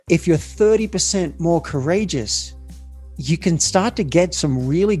if you're 30% more courageous, you can start to get some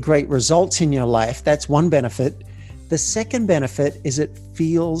really great results in your life. That's one benefit. The second benefit is it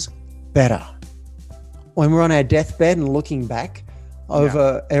feels better. When we're on our deathbed and looking back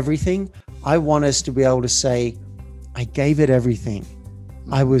over everything, I want us to be able to say, I gave it everything.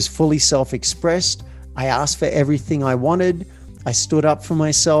 I was fully self-expressed. I asked for everything I wanted. I stood up for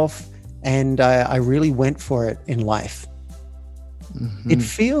myself, and I really went for it in life. Mm-hmm. It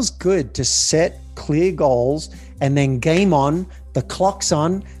feels good to set clear goals and then game on, the clock's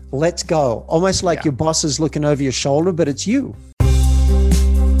on, let's go. Almost like your boss is looking over your shoulder, but it's you.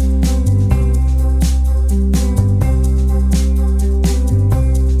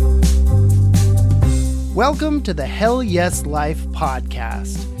 Welcome to the Hell Yes Life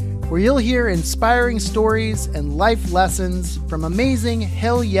podcast, where you'll hear inspiring stories and life lessons from amazing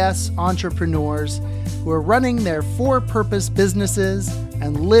Hell Yes entrepreneurs who are running their for-purpose businesses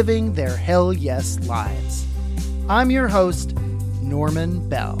and living their Hell Yes lives. I'm your host, Norman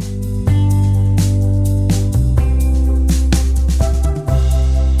Bell.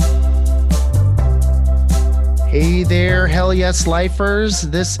 Hey there, Hell Yes Lifers.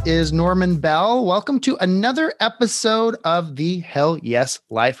 This is Norman Bell. Welcome to another episode of the Hell Yes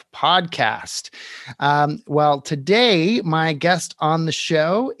Life podcast. Well, today, my guest on the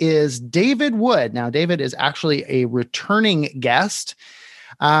show is David Wood. Now, David is actually a returning guest.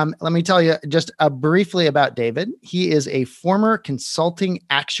 Let me tell you just briefly about David. He is a former consulting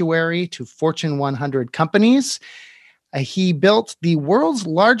actuary to Fortune 100 companies. He built the world's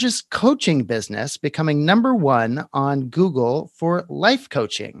largest coaching business, becoming number one on Google for life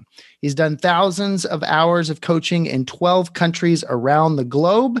coaching. He's done thousands of hours of coaching in 12 countries around the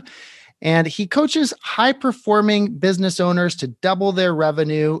globe, and he coaches high-performing business owners to double their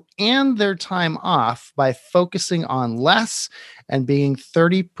revenue and their time off by focusing on less and being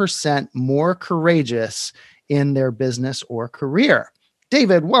 30% more courageous in their business or career.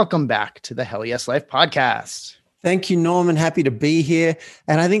 David, welcome back to the Hell Yes Life podcast. Thank you, Norman. Happy to be here.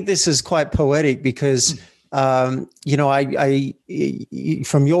 And I think this is quite poetic because, I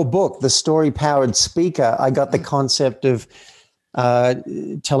from your book, The Story Powered Speaker, I got the concept of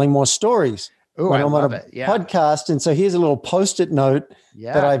telling more stories. Oh, I love it. Yeah. Podcast. And so here's a little Post-it note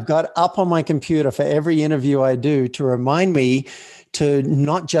that I've got up on my computer for every interview I do to remind me to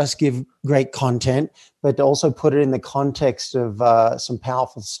not just give great content, but to also put it in the context of some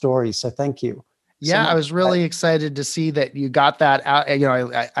powerful stories. So thank you. Yeah, I was really excited to see that you got that out. You know,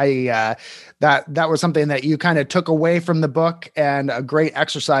 that was something that you kind of took away from the book, and a great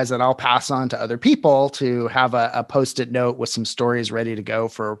exercise that I'll pass on to other people to have a Post-it note with some stories ready to go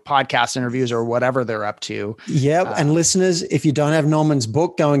for podcast interviews or whatever they're up to. Yeah, and listeners, if you don't have Norman's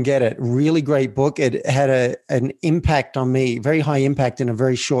book, go and get it. Really great book. It had an impact on me, very high impact in a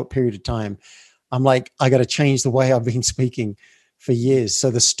very short period of time. I'm like, I got to change the way I've been speaking for years.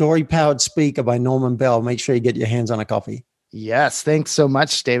 So The Story Powered Speaker by Norman Bell. Make sure you get your hands on a copy. Yes. Thanks so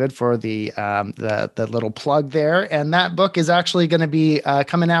much, David, for the little plug there. And that book is actually going to be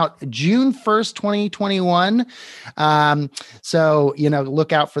coming out June 1st, 2021. So,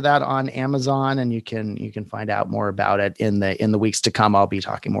 look out for that on Amazon, and you can find out more about it in the weeks to come. I'll be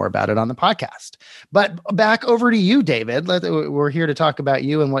talking more about it on the podcast. But back over to you, David. We're here to talk about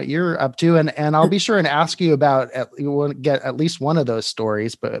you and what you're up to. And I'll be sure and ask you about, get at least one of those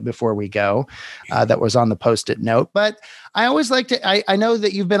stories before we go that was on the Post-it note. But I always like to, I know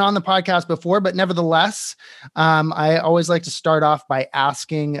that you've been on the podcast before, but nevertheless, I always like to start off by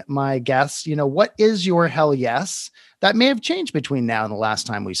asking my guests, what is your hell yes? That may have changed between now and the last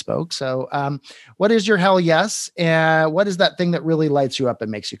time we spoke. So what is your hell yes? And what is that thing that really lights you up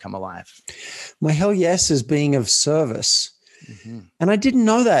and makes you come alive? My hell yes is being of service. Mm-hmm. And I didn't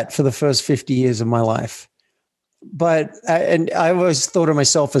know that for the first 50 years of my life. But and I always thought of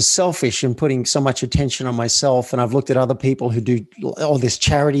myself as selfish and putting so much attention on myself. And I've looked at other people who do all this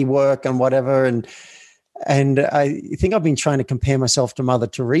charity work and whatever. And I think I've been trying to compare myself to Mother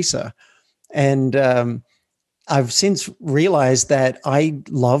Teresa. And I've since realized that I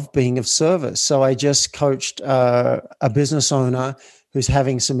love being of service. So I just coached a business owner who's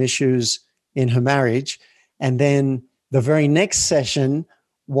having some issues in her marriage. And then the very next session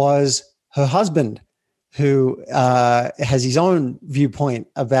was her husband, who has his own viewpoint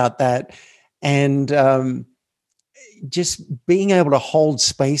about that. And just being able to hold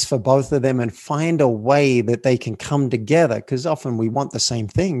space for both of them and find a way that they can come together, because often we want the same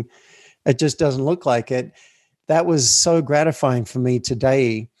thing. It just doesn't look like it. That was so gratifying for me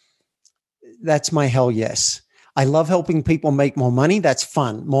today. That's my hell yes. I love helping people make more money. That's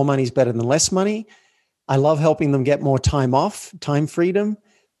fun. More money is better than less money. I love helping them get more time off, time freedom.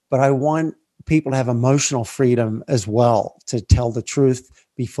 but I want people to have emotional freedom as well, to tell the truth,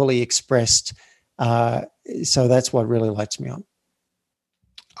 be fully expressed. So that's what really lights me on.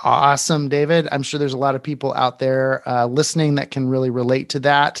 Awesome, David. I'm sure there's a lot of people out there listening that can really relate to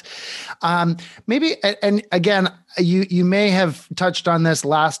that. Maybe, and again, you may have touched on this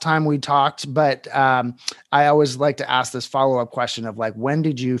last time we talked, but I always like to ask this follow-up question of like, when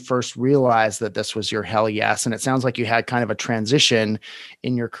did you first realize that this was your hell yes? And it sounds like you had kind of a transition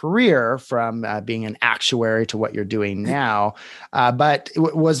in your career from being an actuary to what you're doing now. But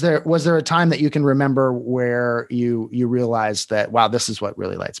was there a time that you can remember where you realized that, wow, this is what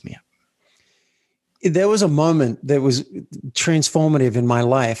really lights me up? There was a moment that was transformative in my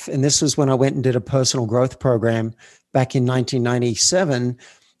life. And this was when I went and did a personal growth program back in 1997.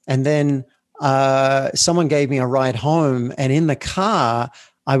 And then someone gave me a ride home. And in the car,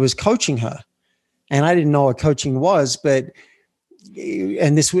 I was coaching her. And I didn't know what coaching was,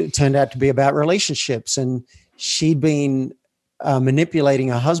 and this turned out to be about relationships. And she'd been manipulating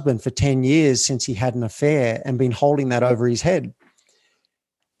her husband for 10 years since he had an affair and been holding that over his head.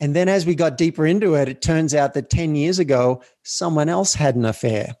 And then as we got deeper into it, it turns out that 10 years ago, someone else had an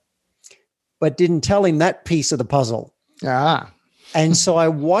affair, but didn't tell him that piece of the puzzle. And so I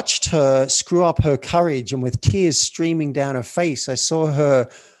watched her screw up her courage, and with tears streaming down her face, I saw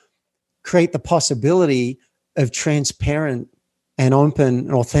her create the possibility of transparent and open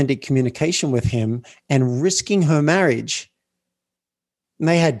and authentic communication with him and risking her marriage. And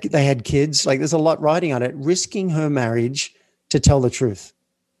they had kids. Like, there's a lot riding on it, risking her marriage to tell the truth.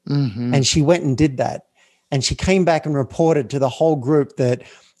 Mm-hmm. And she went and did that. And she came back and reported to the whole group that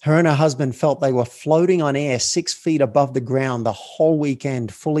her and her husband felt they were floating on air 6 feet above the ground the whole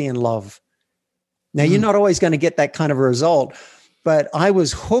weekend, fully in love. Now, you're not always going to get that kind of a result, but I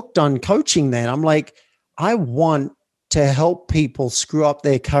was hooked on coaching then. I'm like, I want to help people screw up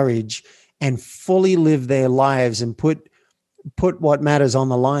their courage and fully live their lives and put what matters on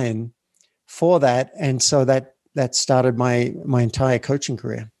the line for that. And so that started my entire coaching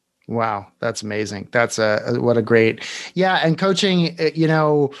career. Wow. That's amazing. That's what a great, and coaching, hang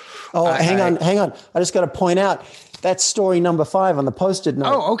on. I just got to point out that's story number 5 on the Post-it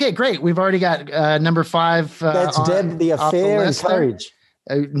note. Oh, okay, great. We've already got number 5. That's Deb, the affair and courage.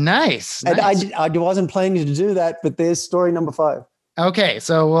 Nice. And I wasn't planning to do that, but there's story number 5. Okay,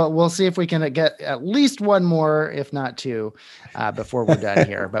 so we'll see if we can get at least one more, if not 2, before we're done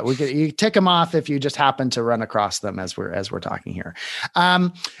here. But you tick them off if you just happen to run across them as we're talking here.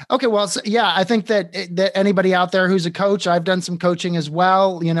 Okay, well, I think that anybody out there who's a coach, I've done some coaching as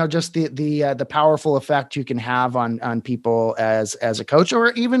well. Just the powerful effect you can have on people as a coach,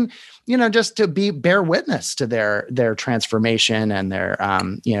 or even just to bear witness to their transformation and their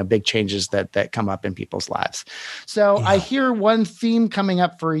big changes that come up in people's lives. So I hear one theme coming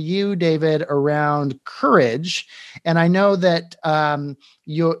up for you, David, around courage. And I know that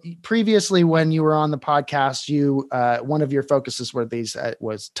you previously, when you were on the podcast, one of your focuses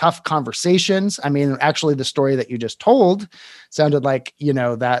was tough conversations. I mean, actually, the story that you just told sounded like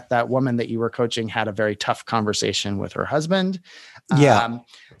that woman that you were coaching had a very tough conversation with her husband.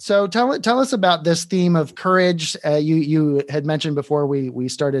 So tell us about this theme of courage. You had mentioned before we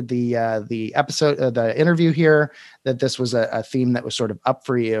started the episode, the interview here, that this was a theme that was sort of up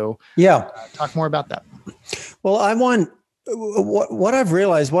for you. Yeah. Talk more about that. Well, I want what I've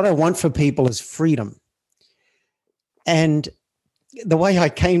realized, what I want for people is freedom. And the way I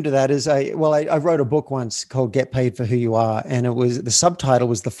came to that is I wrote a book once called Get Paid for Who You Are. And the subtitle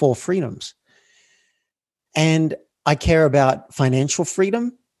was The 4 Freedoms. And I care about financial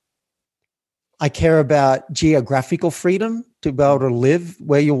freedom. I care about geographical freedom, to be able to live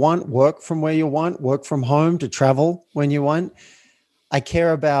where you want, work from where you want, work from home, to travel when you want. I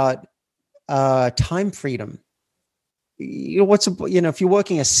care about time freedom. If you're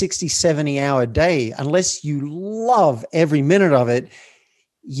working a 60, 70-hour day, unless you love every minute of it,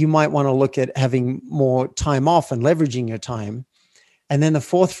 you might want to look at having more time off and leveraging your time. And then the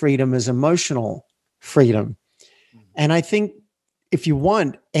 4th freedom is emotional freedom. And I think if you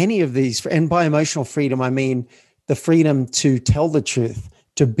want any of these, and by emotional freedom, I mean the freedom to tell the truth,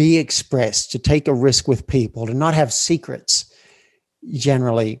 to be expressed, to take a risk with people, to not have secrets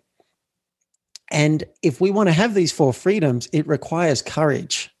generally. And if we want to have these 4 freedoms, it requires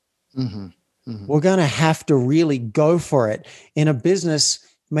courage. Mm-hmm. Mm-hmm. We're going to have to really go for it. In a business,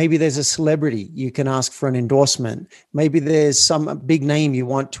 maybe there's a celebrity you can ask for an endorsement. Maybe there's some big name you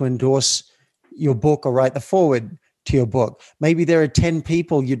want to endorse your book or write the foreword to your book. Maybe there are 10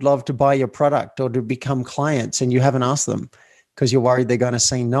 people you'd love to buy your product or to become clients, and you haven't asked them because you're worried they're going to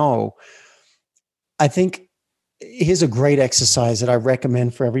say no. I think here's a great exercise that I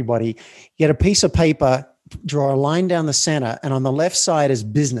recommend for everybody. Get a piece of paper, draw a line down the center, and on the left side is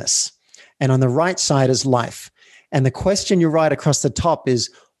business, and on the right side is life. And the question you write across the top is,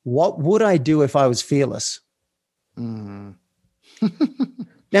 what would I do if I was fearless? Mm.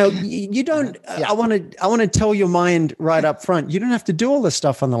 Now, you don't, I want to tell your mind right up front, you don't have to do all this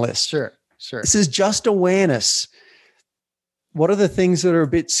stuff on the list. Sure. This is just awareness. What are the things that are a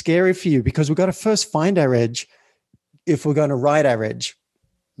bit scary for you? Because we've got to first find our edge if we're going to ride our edge.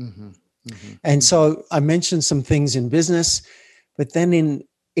 Mm-hmm. Mm-hmm. And so I mentioned some things in business, but then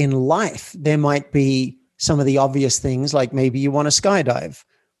in life, there might be some of the obvious things, like maybe you want to skydive,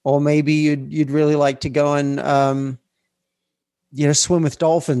 or maybe you'd really like to go and swim with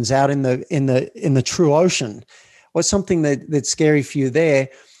dolphins out in the true ocean, or something that's scary for you there.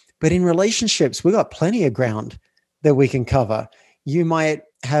 But in relationships, we've got plenty of ground that we can cover. You might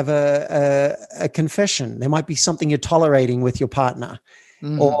have a confession. There might be something you're tolerating with your partner,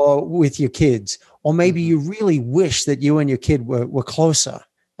 mm-hmm. or with your kids, or maybe mm-hmm. you really wish that you and your kid were closer,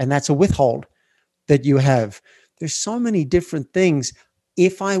 and that's a withhold that you have. There's so many different things.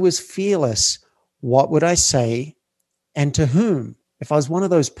 If I was fearless, what would I say, and to whom? If I was one of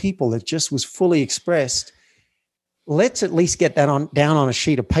those people that just was fully expressed, let's at least get that down on a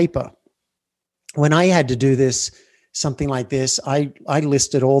sheet of paper. When I had to do this, something like this, I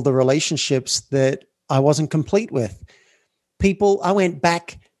listed all the relationships that I wasn't complete with. People, I went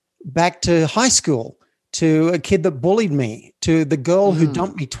back to high school, to a kid that bullied me, to the girl who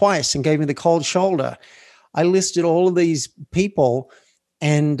dumped me twice and gave me the cold shoulder. I listed all of these people,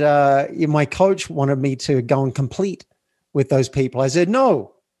 and my coach wanted me to go and complete with those people. I said,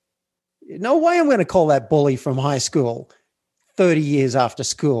 no way I'm going to call that bully from high school 30 years after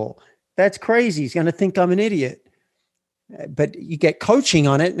school. That's crazy. He's going to think I'm an idiot. But you get coaching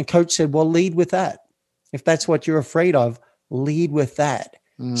on it, and the coach said, well, lead with that. If that's what you're afraid of, lead with that.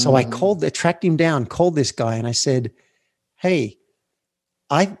 Mm. So I tracked him down, called this guy, and I said, hey,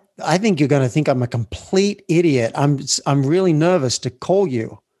 I think you're going to think I'm a complete idiot. I'm really nervous to call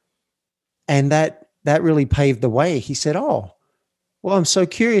you. And that really paved the way. He said, oh, well, I'm so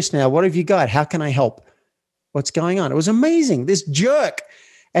curious now. What have you got? How can I help? What's going on? It was amazing. This jerk.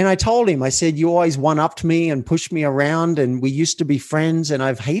 And I told him, I said, you always one-upped me and pushed me around, and we used to be friends, and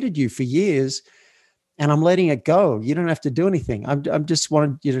I've hated you for years, and I'm letting it go. You don't have to do anything. I'm just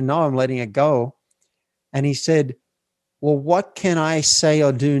wanted you to know I'm letting it go. And he said, well, what can I say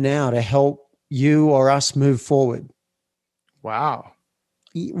or do now to help you or us move forward? Wow.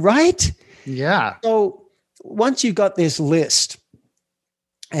 Right? Yeah. So once you got this list,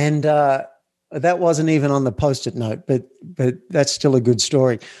 and that wasn't even on the Post-it note, but that's still a good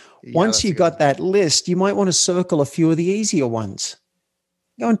story. Yeah, once you got that list, you might want to circle a few of the easier ones.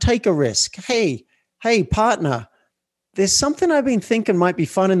 Go and take a risk. Hey, partner, there's something I've been thinking might be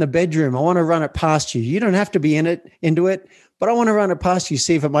fun in the bedroom. I want to run it past you. You don't have to be into it, but I want to run it past you,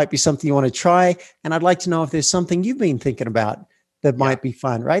 see if it might be something you want to try. And I'd like to know if there's something you've been thinking about that might be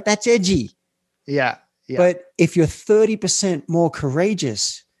fun, right? That's edgy. Yeah. But if you're 30% more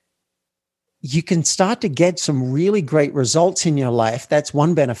courageous, you can start to get some really great results in your life. That's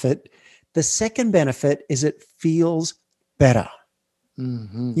one benefit. The second benefit is it feels better.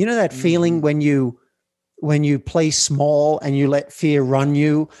 Mm-hmm. You know that feeling when you play small and you let fear run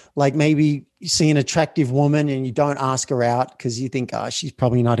you, like maybe you see an attractive woman and you don't ask her out because you think, she's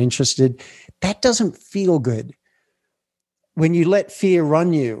probably not interested. That doesn't feel good. When you let fear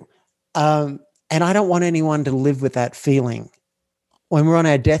run you, and I don't want anyone to live with that feeling. When we're on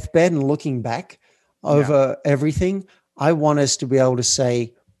our deathbed and looking back over everything, I want us to be able to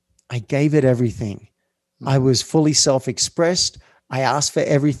say, I gave it everything. Mm-hmm. I was fully self-expressed. I asked for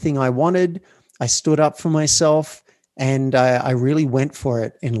everything I wanted. I stood up for myself, and I really went for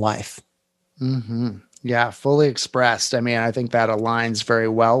it in life. Mm-hmm. Yeah, fully expressed. I mean, I think that aligns very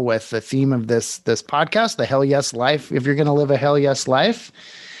well with the theme of this podcast, the Hell Yes Life. If you're going to live a Hell Yes Life,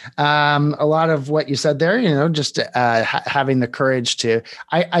 a lot of what you said there, just having the courage to,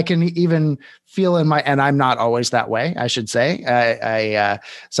 I can even feel and I'm not always that way, I should say. I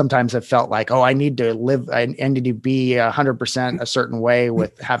sometimes have felt like, I need to live, I need to be 100% a certain way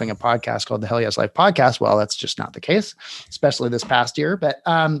with having a podcast called the Hell Yes Life Podcast. Well, that's just not the case, especially this past year. But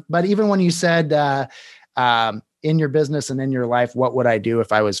even when you said, in your business and in your life, what would I do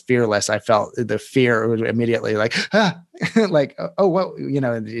if I was fearless? I felt the fear immediately like, like, what,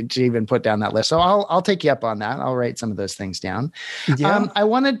 to even put down that list. So I'll take you up on that. I'll write some of those things down. Yeah. I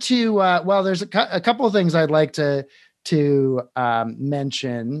wanted to, there's a couple of things I'd like to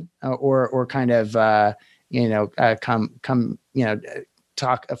mention or kind of,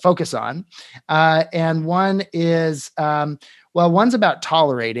 focus on. And one is, one's about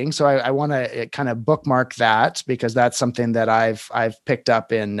tolerating. So I want to kind of bookmark that, because that's something that I've picked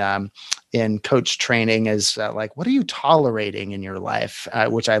up in coach training is like, what are you tolerating in your life?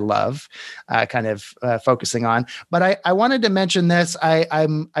 Which I love focusing on. But I wanted to mention this.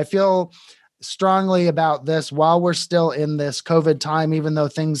 I feel strongly about this while we're still in this COVID time, even though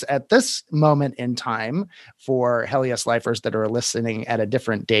things at this moment in time for Hell Yes Lifers that are listening at a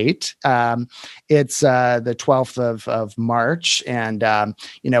different date, it's the 12th of March. And,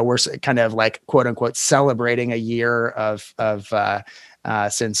 we're kind of like, quote unquote, celebrating a year of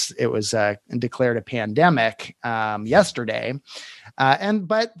since it was declared a pandemic yesterday.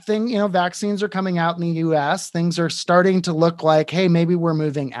 Vaccines are coming out in the US. Things are starting to look like, hey, maybe we're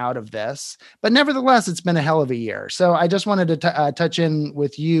moving out of this. But nevertheless, it's been a hell of a year. So I just wanted to touch in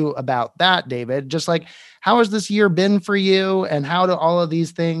with you about that, David. Just like, how has this year been for you? And how do all of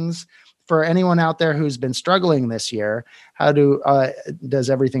these things, for anyone out there who's been struggling this year, how does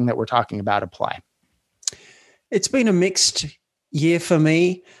everything that we're talking about apply? It's been a mixed year for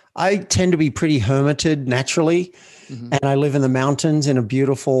me. I tend to be pretty hermited naturally. Mm-hmm. And I live in the mountains in a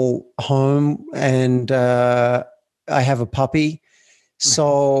beautiful home, and I have a puppy.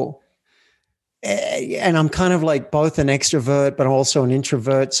 So, and I'm kind of like both an extrovert, but I'm also an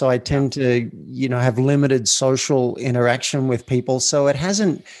introvert. So I tend to, have limited social interaction with people. So it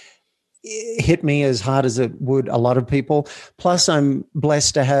hasn't hit me as hard as it would a lot of people. Plus, I'm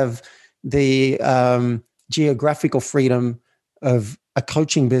blessed to have the geographical freedom of a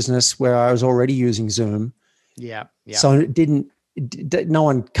coaching business where I was already using Zoom. Yeah. So no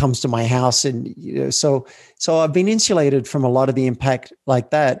one comes to my house. And, so I've been insulated from a lot of the impact like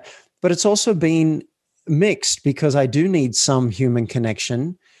that, but it's also been mixed because I do need some human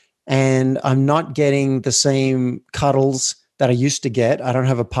connection, and I'm not getting the same cuddles that I used to get. I don't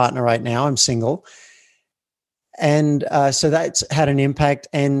have a partner right now. I'm single. And so that's had an impact.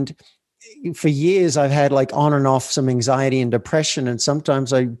 And for years I've had like on and off some anxiety and depression. And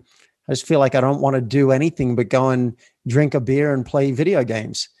sometimes I just feel like I don't want to do anything but go and drink a beer and play video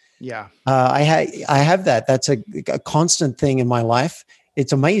games. Yeah. I have that. That's a constant thing in my life.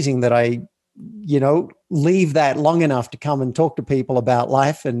 It's amazing that I, leave that long enough to come and talk to people about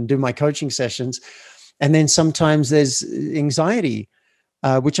life and do my coaching sessions. And then sometimes there's anxiety,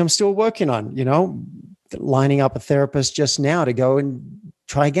 which I'm still working on, lining up a therapist just now to go and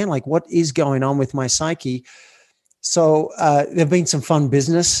try again. Like, what is going on with my psyche? So there've been some fun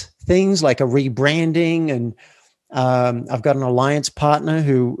business things like a rebranding, and I've got an alliance partner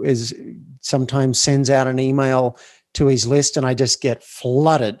who sometimes sends out an email to his list, and I just get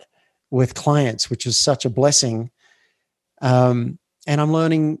flooded with clients, which is such a blessing. And I'm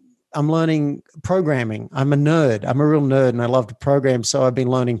learning programming. I'm a nerd. I'm a real nerd, and I love to program. So I've been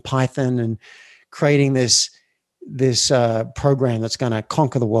learning Python and creating this program that's going to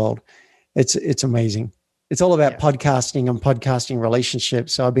conquer the world. It's amazing. It's all about podcasting and podcasting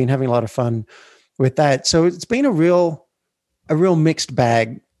relationships. So I've been having a lot of fun with that. So it's been a real mixed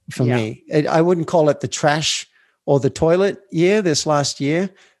bag for me. I wouldn't call it the trash or the toilet year this last year,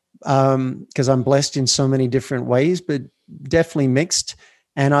 because I'm blessed in so many different ways, but definitely mixed.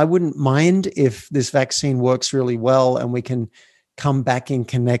 And I wouldn't mind if this vaccine works really well and we can come back in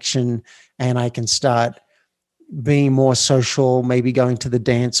connection and I can start being more social, maybe going to the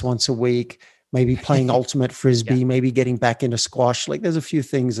dance once a week, maybe playing ultimate frisbee, maybe getting back into squash. Like, there's a few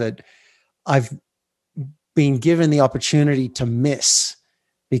things that I've been given the opportunity to miss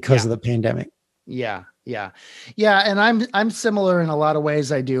because of the pandemic. Yeah. And I'm similar in a lot of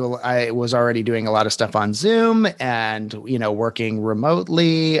ways. I was already doing a lot of stuff on Zoom and, working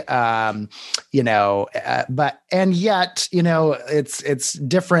remotely, but yet, it's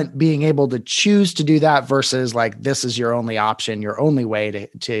different being able to choose to do that versus like, this is your only option, your only way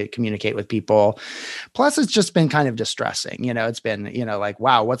to communicate with people. Plus it's just been kind of distressing, it's been, like,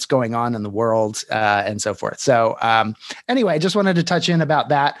 wow, what's going on in the world, and so forth. So, anyway, I just wanted to touch in about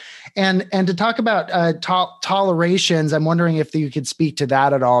that and to talk about, tolerations. I'm wondering if you could speak to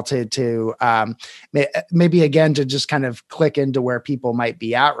that at all to maybe again, to just kind of click into where people might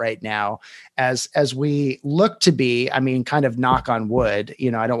be at right now as we look to be, kind of knock on wood,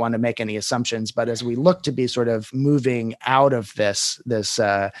 I don't want to make any assumptions, but as we look to be sort of moving out of this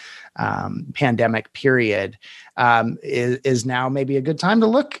pandemic period, is now maybe a good time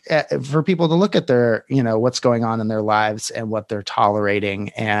to for people to look at their, what's going on in their lives and what they're tolerating.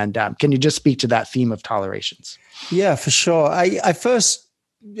 And can you just speak to that theme of tolerations? Yeah, for sure. I first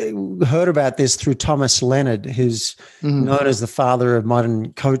heard about this through Thomas Leonard, who's known as the father of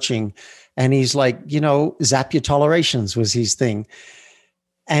modern coaching. And he's like, zap your tolerations was his thing.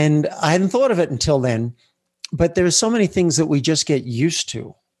 And I hadn't thought of it until then, but there are so many things that we just get used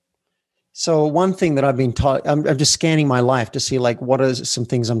to. So one thing that I've been taught, I'm just scanning my life to see like, what are some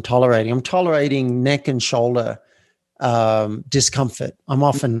things I'm tolerating? I'm tolerating neck and shoulder discomfort. I'm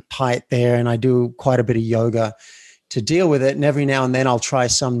often tight there, and I do quite a bit of yoga to deal with it. And every now and then I'll try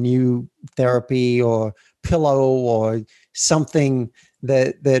some new therapy or pillow or something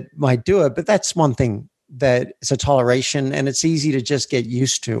that might do it. But that's one thing that is a toleration, and it's easy to just get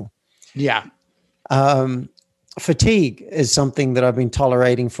used to. Yeah. Fatigue is something that I've been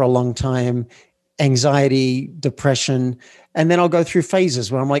tolerating for a long time, anxiety, depression. And then I'll go through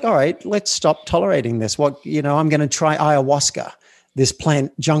phases where I'm like, all right, let's stop tolerating this. I'm going to try ayahuasca, this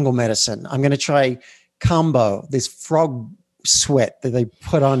plant jungle medicine. I'm going to try Kambo, this frog sweat that they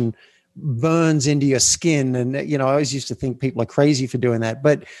put on, burns into your skin. And, I always used to think people are crazy for doing that.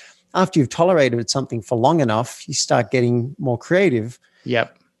 But after you've tolerated something for long enough, you start getting more creative.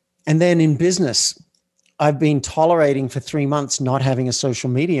 Yep. And then in business, I've been tolerating for 3 months not having a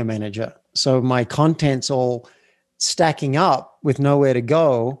social media manager. So my content's all stacking up with nowhere to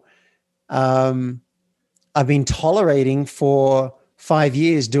go. I've been tolerating for 5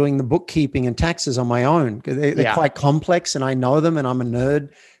 years doing the bookkeeping and taxes on my own because they're quite complex, and I know them, and I'm a nerd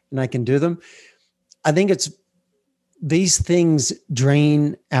and I can do them. I think these things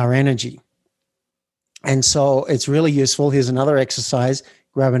drain our energy. And so it's really useful. Here's another exercise.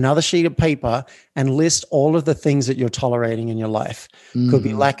 Grab another sheet of paper and list all of the things that you're tolerating in your life. Mm-hmm. Could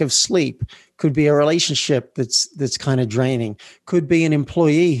be lack of sleep. Could be a relationship that's kind of draining. Could be an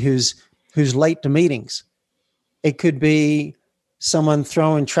employee who's late to meetings. It could be someone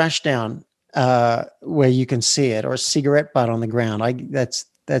throwing trash down where you can see it, or a cigarette butt on the ground.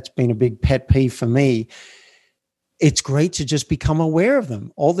 That's been a big pet peeve for me. It's great to just become aware of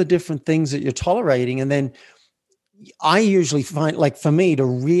them, all the different things that you're tolerating. And then I usually find, like, for me to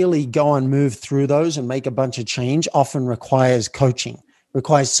really go and move through those and make a bunch of change often requires coaching,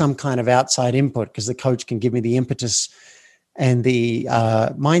 requires some kind of outside input, because the coach can give me the impetus and the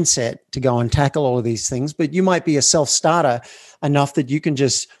mindset to go and tackle all of these things. But you might be a self-starter enough that you can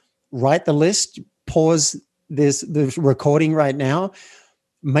just write the list, pause the recording right now,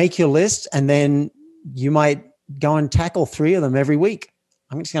 make your list, and then you might go and tackle 3 of them every week.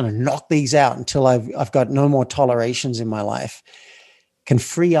 I'm just going to knock these out until I've got no more tolerations in my life. Can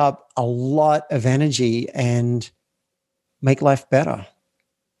free up a lot of energy and make life better.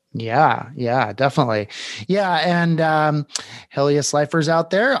 Yeah, definitely. Yeah. And Hell Yes Lifers out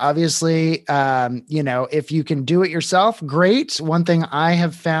there, obviously, if you can do it yourself, great. One thing I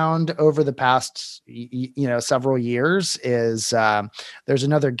have found over the past, several years is there's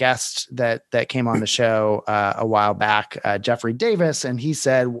another guest that came on the show a while back, Jeffrey Davis, and he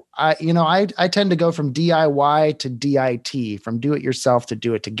said, I tend to go from DIY to DIT, from do it yourself to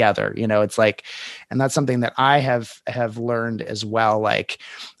do it together. It's like, and that's something that I have learned as well. Like,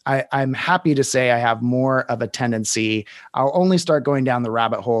 I'm happy to say I have more of a tendency. I'll only start going down the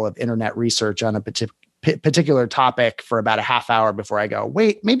rabbit hole of internet research on a particular topic for about a half hour before I go,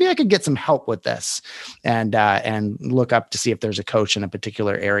 wait, maybe I could get some help with this, and look up to see if there's a coach in a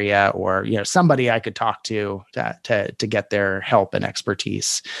particular area, or somebody I could talk to get their help and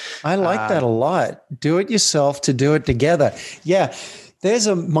expertise. I like that a lot. Do it yourself to do it together. Yeah, there's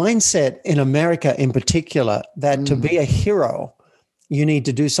a mindset in America in particular that to be a hero, you need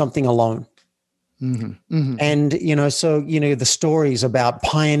to do something alone. Mm-hmm. Mm-hmm. And, the stories about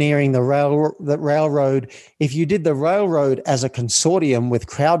pioneering the railroad, if you did the railroad as a consortium with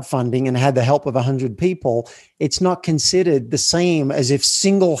crowdfunding and had the help of 100 people, it's not considered the same as if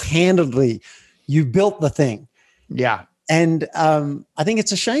single-handedly you built the thing. Yeah. And I think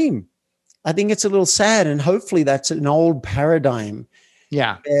it's a shame. I think it's a little sad. And hopefully that's an old paradigm.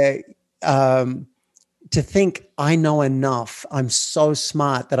 Yeah. To think I know enough, I'm so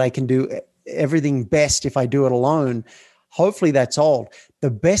smart that I can do everything best if I do it alone. Hopefully that's old.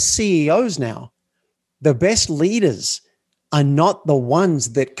 The best CEOs now, the best leaders are not the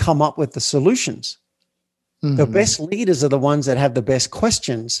ones that come up with the solutions. Mm-hmm. The best leaders are the ones that have the best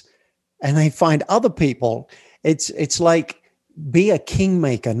questions, and they find other people. It's like, be a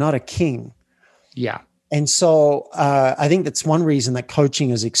kingmaker, not a king. Yeah. And so I think that's one reason that coaching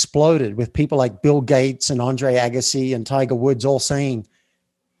has exploded, with people like Bill Gates and Andre Agassi and Tiger Woods all saying,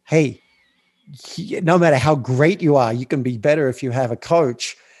 hey, no matter how great you are, you can be better if you have a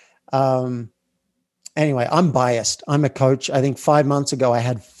coach. Anyway, I'm biased. I'm a coach. I think 5 months ago, I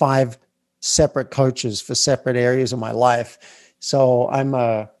had 5 separate coaches for separate areas of my life. So I'm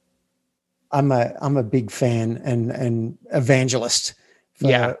a big fan and evangelist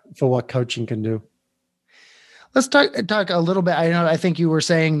for what coaching can do. Let's talk a little bit. I think you were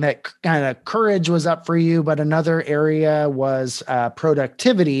saying that kind of courage was up for you, but another area was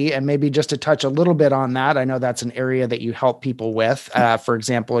productivity, and maybe just to touch a little bit on that. I know that's an area that you help people with. For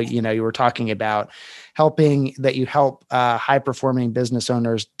example, you were talking about help high performing business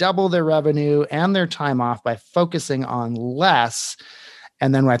owners double their revenue and their time off by focusing on less.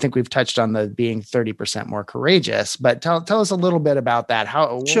 And then I think we've touched on the being 30% more courageous, but tell us a little bit about that.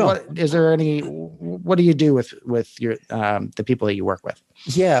 Sure. What do you do with your, the people that you work with?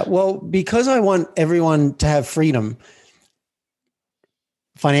 Yeah. Well, because I want everyone to have freedom,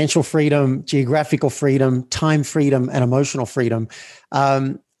 financial freedom, geographical freedom, time freedom, and emotional freedom.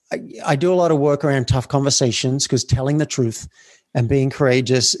 I do a lot of work around tough conversations because telling the truth and being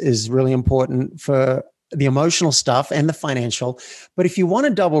courageous is really important for the emotional stuff and the financial. But if you want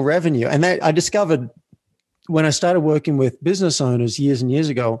to double revenue, and that I discovered when I started working with business owners years and years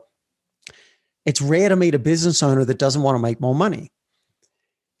ago, it's rare to meet a business owner that doesn't want to make more money.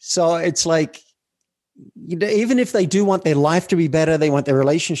 So it's like, even if they do want their life to be better, they want their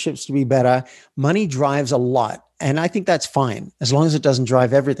relationships to be better, money drives a lot. And I think that's fine, as long as it doesn't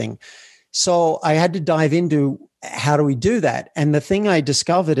drive everything. So I had to dive into how do we do that? And the thing I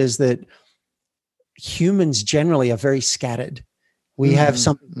discovered is that humans generally are very scattered. We have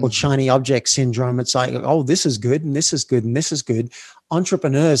something called shiny object syndrome. It's like, oh, this is good, and this is good, and this is good.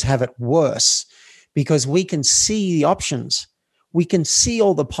 Entrepreneurs have it worse because we can see the options. We can see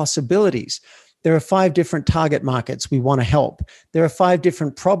all the possibilities. There are 5 different target markets we want to help. There are 5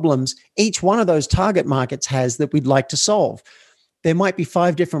 different problems each one of those target markets has that we'd like to solve. There might be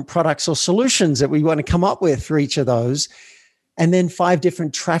 5 different products or solutions that we want to come up with for each of those. And then 5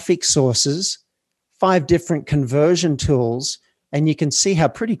 different traffic sources, 5 different conversion tools, and you can see how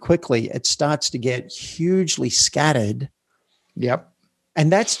pretty quickly it starts to get hugely scattered. Yep.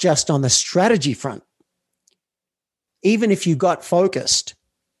 And that's just on the strategy front. Even if you got focused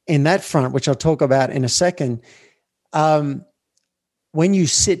in that front, which I'll talk about in a second, when you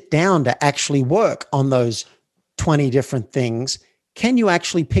sit down to actually work on those 20 different things, can you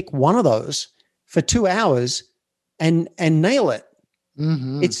actually pick one of those for 2 hours and nail it?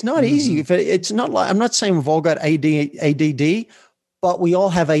 It's not easy. It's not like, I'm not saying we've all got ADD, but we all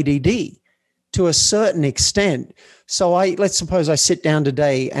have ADD to a certain extent. So let's suppose I sit down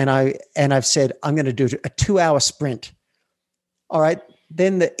today and I've said, I'm going to do a 2-hour sprint. All right.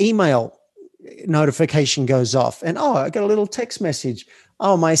 Then the email notification goes off and, I got a little text message.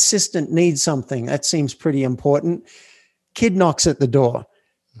 Oh, my assistant needs something. That seems pretty important. Kid knocks at the door.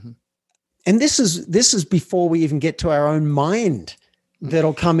 And this is before we even get to our own mind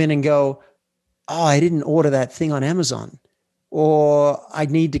that'll come in and go, oh, I didn't order that thing on Amazon, or I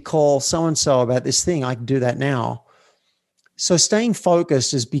need to call so-and-so about this thing. I can do that now. So staying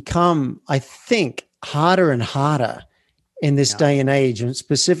focused has become, I think, harder and harder in this day and age, and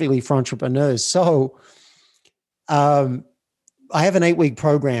specifically for entrepreneurs. So I have an 8-week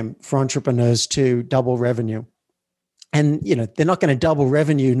program for entrepreneurs to double revenue. And, they're not going to double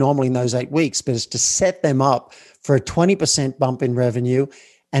revenue normally in those 8 weeks, but it's to set them up for a 20% bump in revenue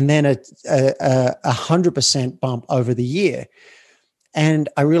and then a 100% bump over the year. And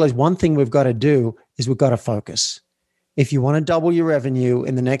I realized one thing we've got to do is we've got to focus. If you want to double your revenue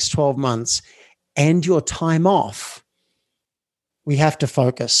in the next 12 months and your time off, we have to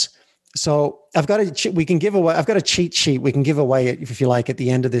focus. So I've got a cheat sheet we can give away if you like at the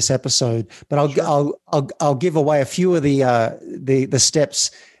end of this episode, but I'll give away a few of the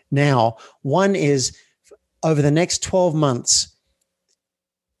steps now. One is, over the next 12 months,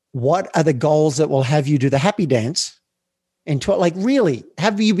 what are the goals that will have you do the happy dance? And really,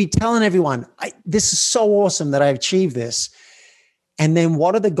 have you be telling everyone, this is so awesome that I achieved this. And then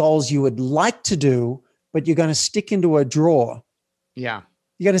what are the goals you would like to do, but you're going to stick into a drawer? Yeah.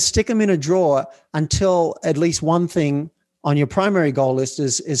 You're going to stick them in a drawer until at least one thing on your primary goal list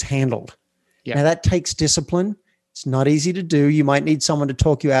is handled. Yeah. Now that takes discipline. It's not easy to do. You might need someone to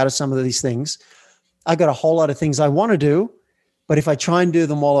talk you out of some of these things. I got a whole lot of things I want to do, but if I try and do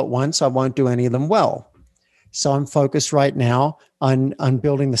them all at once, I won't do any of them well. So I'm focused right now on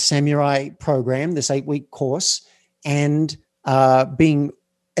building the Samurai program, this 8-week course, and being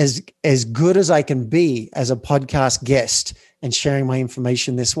as good as I can be as a podcast guest and sharing my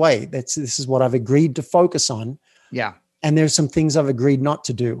information this way. This is what I've agreed to focus on. Yeah. And there's some things I've agreed not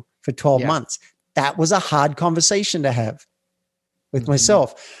to do for 12 months. That was a hard conversation to have with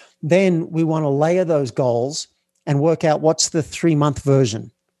myself. Then we want to layer those goals and work out what's the 3-month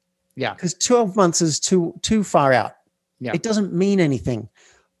version. Yeah. Because 12 months is too far out. Yeah. It doesn't mean anything.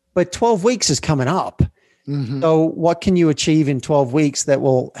 But 12 weeks is coming up. So what can you achieve in 12 weeks that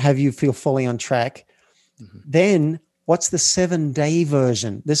will have you feel fully on track? Then what's the 7-day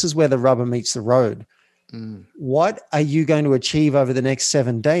version? This is where the rubber meets the road. What are you going to achieve over the next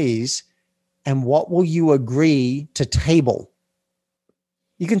 7 days? And what will you agree to table?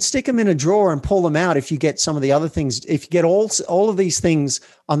 You can stick them in a drawer and pull them out if you get some of the other things. If you get all of these things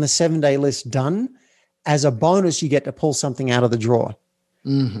on the 7-day list done, as a bonus, you get to pull something out of the drawer.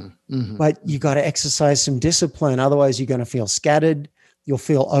 But you got to exercise some discipline. Otherwise, you're going to feel scattered. You'll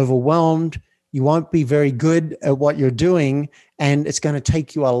feel overwhelmed. You won't be very good at what you're doing. And it's going to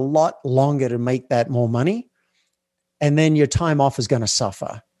take you a lot longer to make that more money. And then your time off is going to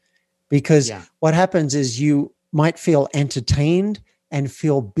suffer. Because what happens is you might feel entertained and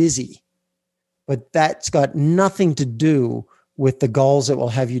feel busy, but that's got nothing to do with the goals that will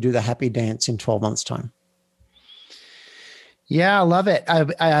have you do the happy dance in 12 months' time. Yeah, I love it.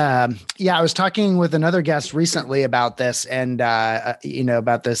 I was talking with another guest recently about this and,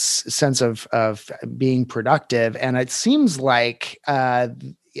 about this sense of being productive. And it seems like,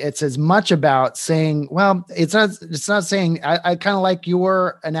 it's as much about saying, well, it's not saying, I kind of like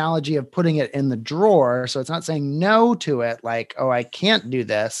your analogy of putting it in the drawer. So it's not saying no to it. Like, oh, I can't do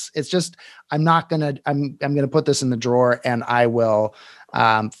this. It's just, I'm going to put this in the drawer and I will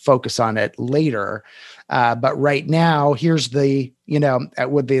focus on it later. But right now, here's the,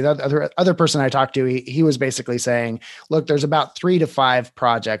 with the other person I talked to, he was basically saying, look, there's about 3 to 5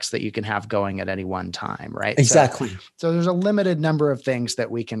 projects that you can have going at any one time, right? Exactly. So there's a limited number of things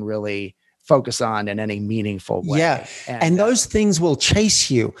that we can really focus on in any meaningful way. Yeah. And those things will chase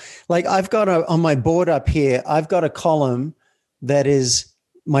you. Like I've got on my board up here, I've got a column that is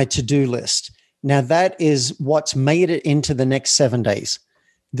my to-do list. Now that is what's made it into the next 7 days.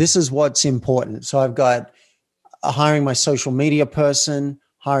 This is what's important. So I've got hiring my social media person,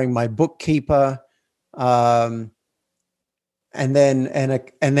 hiring my bookkeeper, and then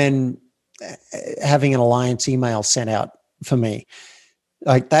having an alliance email sent out for me.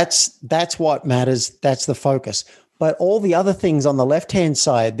 Like that's what matters. That's the focus. But all the other things on the left-hand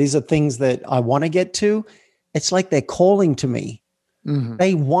side, these are things that I want to get to. It's like they're calling to me.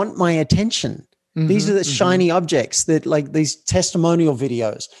 They want my attention. These are the shiny objects that like these testimonial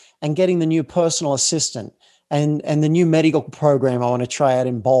videos and getting the new personal assistant and the new medical program I want to try out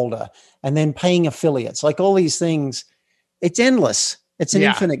in Boulder and then paying affiliates, like all these things. It's endless. It's an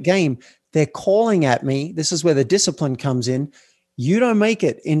infinite game. They're calling at me. This is where the discipline comes in. You don't make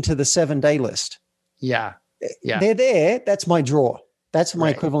it into the 7-day list. Yeah. They're there. That's my drawer. That's my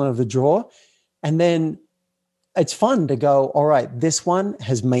equivalent of the drawer. And then it's fun to go, all right, this one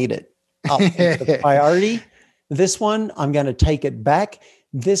has made it up into the priority. This one, I'm going to take it back.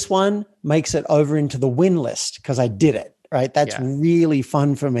 This one makes it over into the win list because I did it, right? That's really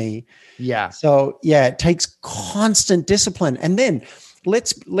fun for me. Yeah. So it takes constant discipline. And then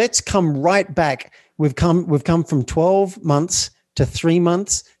let's come right back. We've come from 12 months to 3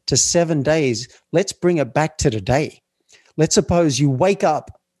 months to 7 days. Let's bring it back to today. Let's suppose you wake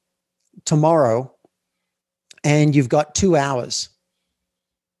up tomorrow and you've got 2 hours.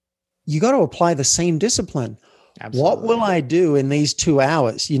 You got to apply the same discipline. Absolutely. What will I do in these 2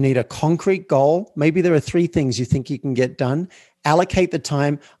 hours? You need a concrete goal. Maybe there are 3 things you think you can get done. Allocate the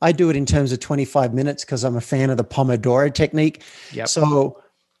time. I do it in terms of 25 minutes because I'm a fan of the Pomodoro technique. Yep. So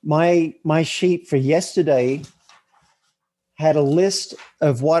my sheet for yesterday had a list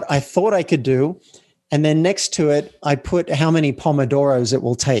of what I thought I could do. And then next to it, I put how many Pomodoros it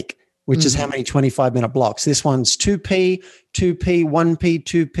will take, which is how many 25-minute blocks. This one's 2P, 1P,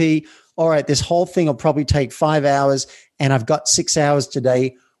 2P. All right, this whole thing will probably take 5 hours, and I've got 6 hours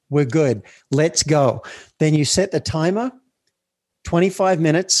today. We're good. Let's go. Then you set the timer, 25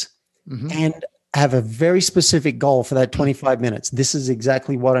 minutes, and have a very specific goal for that 25 minutes. This is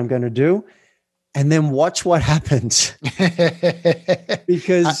exactly what I'm going to do. And then watch what happens.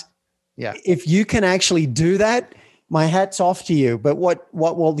 Because if you can actually do that, my hat's off to you. But what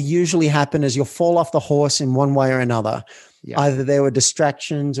will usually happen is you'll fall off the horse in one way or another. Yeah. Either there were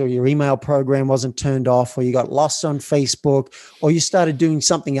distractions or your email program wasn't turned off or you got lost on Facebook or you started doing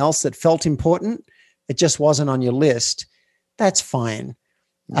something else that felt important. It just wasn't on your list. That's fine.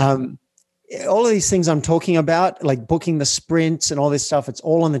 Yeah. All of these things I'm talking about, like booking the sprints and all this stuff, it's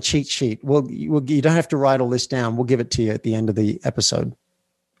all on the cheat sheet. You don't have to write all this down. We'll give it to you at the end of the episode.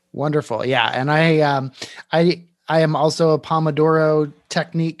 Wonderful. Yeah. And I am also a Pomodoro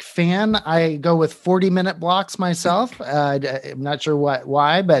technique fan. I go with 40-minute blocks myself. I'm not sure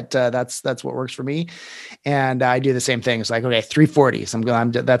why, but that's what works for me. And I do the same thing. It's like, okay,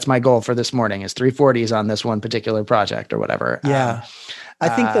 340s. That's my goal for this morning is 340s on this one particular project or whatever. Yeah. I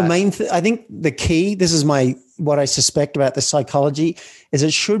think I think the key, this is what I suspect about the psychology is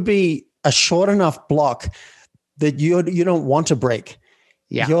it should be a short enough block that you don't want to break.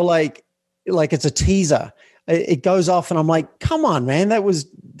 Yeah. You're like it's a teaser. It goes off and I'm like, come on, man.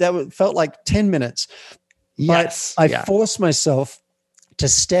 That felt like 10 minutes. Yes. But I forced myself to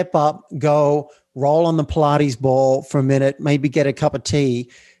step up, go roll on the Pilates ball for a minute, maybe get a cup of tea,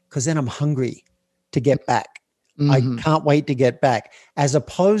 because then I'm hungry to get back. Mm-hmm. I can't wait to get back, as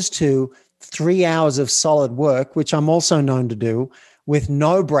opposed to 3 hours of solid work, which I'm also known to do, with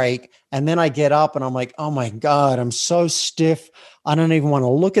no break. And then I get up and I'm like, oh my God, I'm so stiff. I don't even want to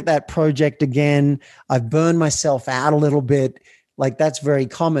look at that project again. I've burned myself out a little bit. Like, that's very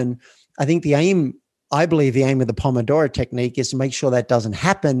common. I believe the aim of the Pomodoro technique is to make sure that doesn't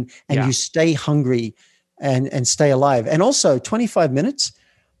happen and you stay hungry and stay alive. And also 25 minutes,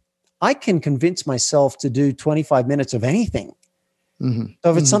 I can convince myself to do 25 minutes of anything. Mm-hmm.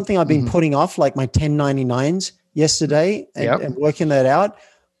 So if it's something I've been putting off, like my 1099s yesterday and working that out,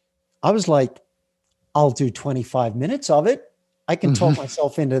 I was like, I'll do 25 minutes of it. I can talk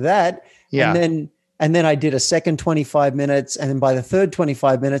myself into that. Yeah. And then I did a second 25 minutes. And then by the third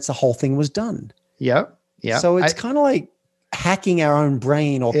 25 minutes, the whole thing was done. Yep. Yeah. So it's kind of like hacking our own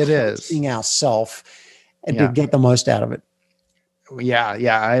brain or coaching ourselves and to get the most out of it.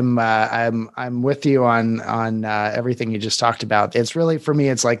 Yeah. I'm with you on everything you just talked about. It's really, for me,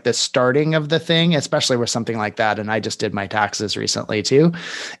 it's like the starting of the thing, especially with something like that. And I just did my taxes recently too.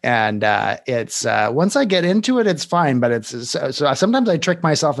 And it's once I get into it, it's fine. But so sometimes I trick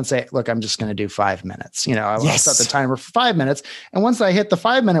myself and say, look, I'm just going to do 5 minutes. I'll set the timer for 5 minutes. And once I hit the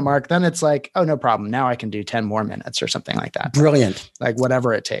 5 minute mark, then it's like, oh, no problem. Now I can do 10 more minutes or something like that. Brilliant. Like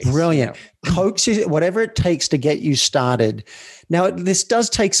whatever it takes. Brilliant. Coax whatever it takes to get you started. Now, this does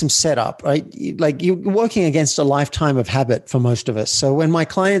take some setup, right? Like, you're working against a lifetime of habit for most of us. So when my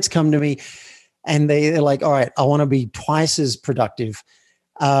clients come to me and they're like, all right, I want to be twice as productive.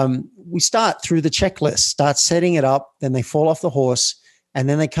 We start through the checklist, start setting it up, then they fall off the horse, and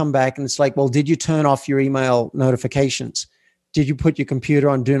then they come back and it's like, well, did you turn off your email notifications? Did you put your computer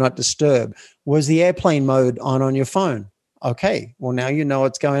on do not disturb? Was the airplane mode on your phone? Okay, well, now you know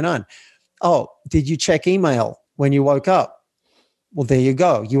what's going on. Oh, did you check email when you woke up? Well, there you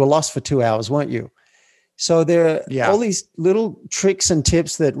go. You were lost for 2 hours, weren't you? So there are all these little tricks and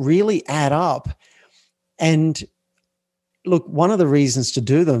tips that really add up. And look, one of the reasons to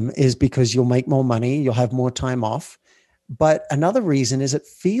do them is because you'll make more money, you'll have more time off. But another reason is it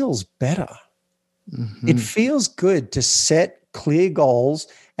feels better. Mm-hmm. It feels good to set clear goals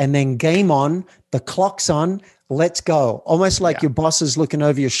and then game on, the clock's on, let's go. Almost like your boss is looking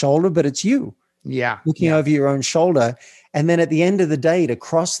over your shoulder, but it's you. Yeah. Looking over your own shoulder. And then at the end of the day, to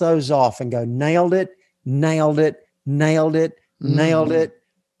cross those off and go, nailed it.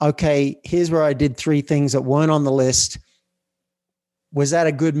 Okay, here's where I did 3 things that weren't on the list. Was that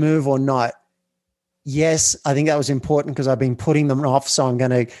a good move or not? Yes, I think that was important because I've been putting them off. So I'm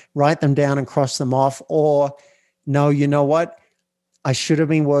going to write them down and cross them off. Or no, you know what? I should have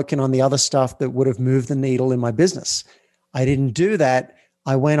been working on the other stuff that would have moved the needle in my business. I didn't do that.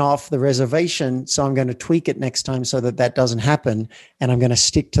 I went off the reservation, so I'm going to tweak it next time so that doesn't happen, and I'm going to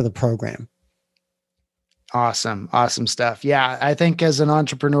stick to the program. Awesome stuff. Yeah, I think as an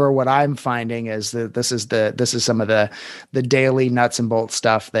entrepreneur, what I'm finding is that this is some of the daily nuts and bolts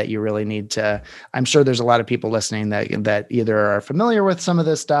stuff that you really need to. I'm sure there's a lot of people listening that either are familiar with some of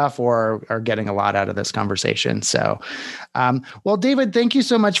this stuff or are getting a lot out of this conversation. So, well, David, thank you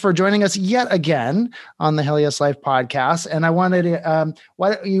so much for joining us yet again on the Hell Yes Life podcast. And I wanted to,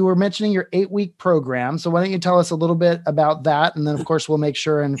 you were mentioning your 8-week program, so why don't you tell us a little bit about that, and then of course we'll make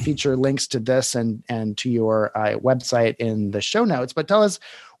sure and feature links to this and to your website in the show notes. But tell us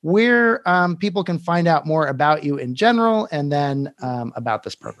where people can find out more about you in general, and then about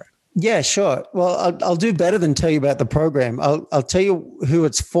this program. Yeah, sure. Well, I'll do better than tell you about the program. I'll tell you who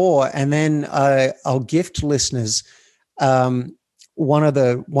it's for, and then I'll gift listeners one of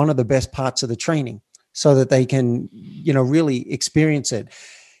the best parts of the training, so that they can really experience it.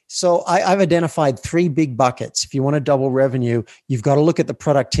 So I've identified 3 big buckets. If you want to double revenue, you've got to look at the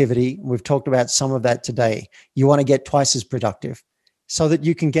productivity. We've talked about some of that today. You want to get twice as productive so that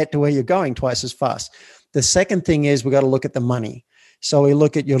you can get to where you're going twice as fast. The second thing is we've got to look at the money. So we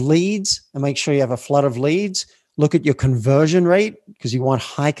look at your leads and make sure you have a flood of leads. Look at your conversion rate because you want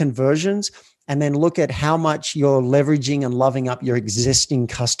high conversions. And then look at how much you're leveraging and loving up your existing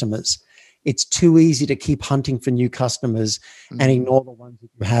customers. It's too easy to keep hunting for new customers and ignore the ones that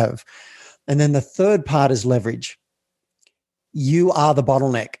you have. And then the third part is leverage. You are the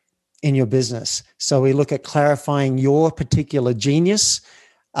bottleneck in your business. So we look at clarifying your particular genius,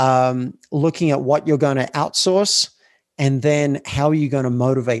 looking at what you're going to outsource, And then how are you going to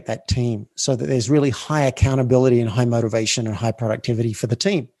motivate that team so that there's really high accountability and high motivation and high productivity for the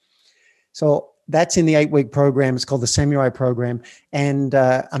team? So that's in the 8-week program. It's called the Samurai program. And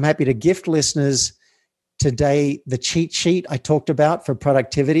I'm happy to gift listeners today the cheat sheet I talked about for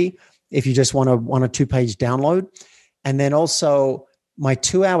productivity, if you just want a 1 or 2 page download. And then also my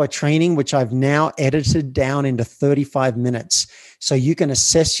 2-hour training, which I've now edited down into 35 minutes. So you can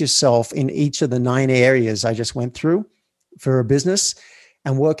assess yourself in each of the 9 areas I just went through for a business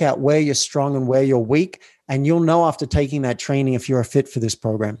and work out where you're strong and where you're weak. And you'll know after taking that training if you're a fit for this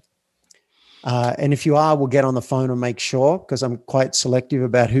program. And if you are, we'll get on the phone and make sure, because I'm quite selective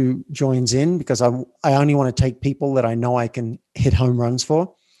about who joins in, because I only want to take people that I know I can hit home runs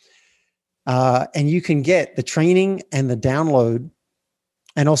for. And you can get the training and the download,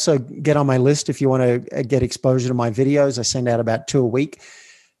 and also get on my list if you want to get exposure to my videos. I send out about 2 a week.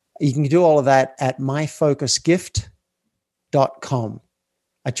 You can do all of that at myfocusgift.com.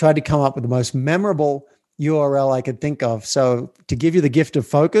 I tried to come up with the most memorable URL I could think of. So to give you the gift of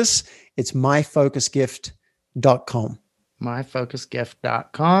focus, it's myfocusgift.com.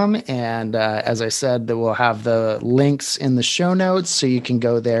 myfocusgift.com. And as I said, we'll have the links in the show notes, so you can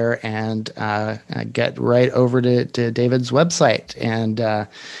go there and get right over to David's website and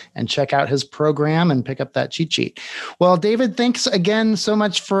check out his program and pick up that cheat sheet. Well, David, thanks again so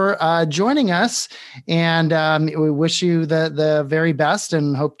much for joining us, and we wish you the very best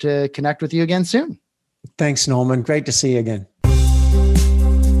and hope to connect with you again soon. Thanks, Norman. Great to see you again.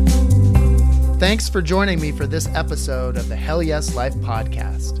 Thanks for joining me for this episode of the Hell Yes Life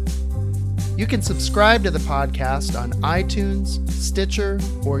podcast. You can subscribe to the podcast on iTunes, Stitcher,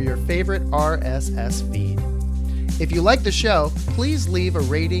 or your favorite RSS feed. If you like the show, please leave a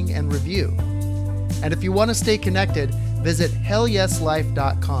rating and review. And if you want to stay connected, visit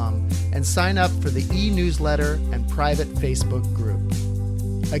hellyeslife.com and sign up for the e-newsletter and private Facebook group.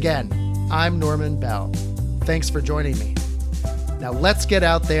 Again, I'm Norman Bell. Thanks for joining me. Now let's get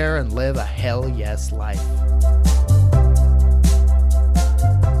out there and live a hell yes life.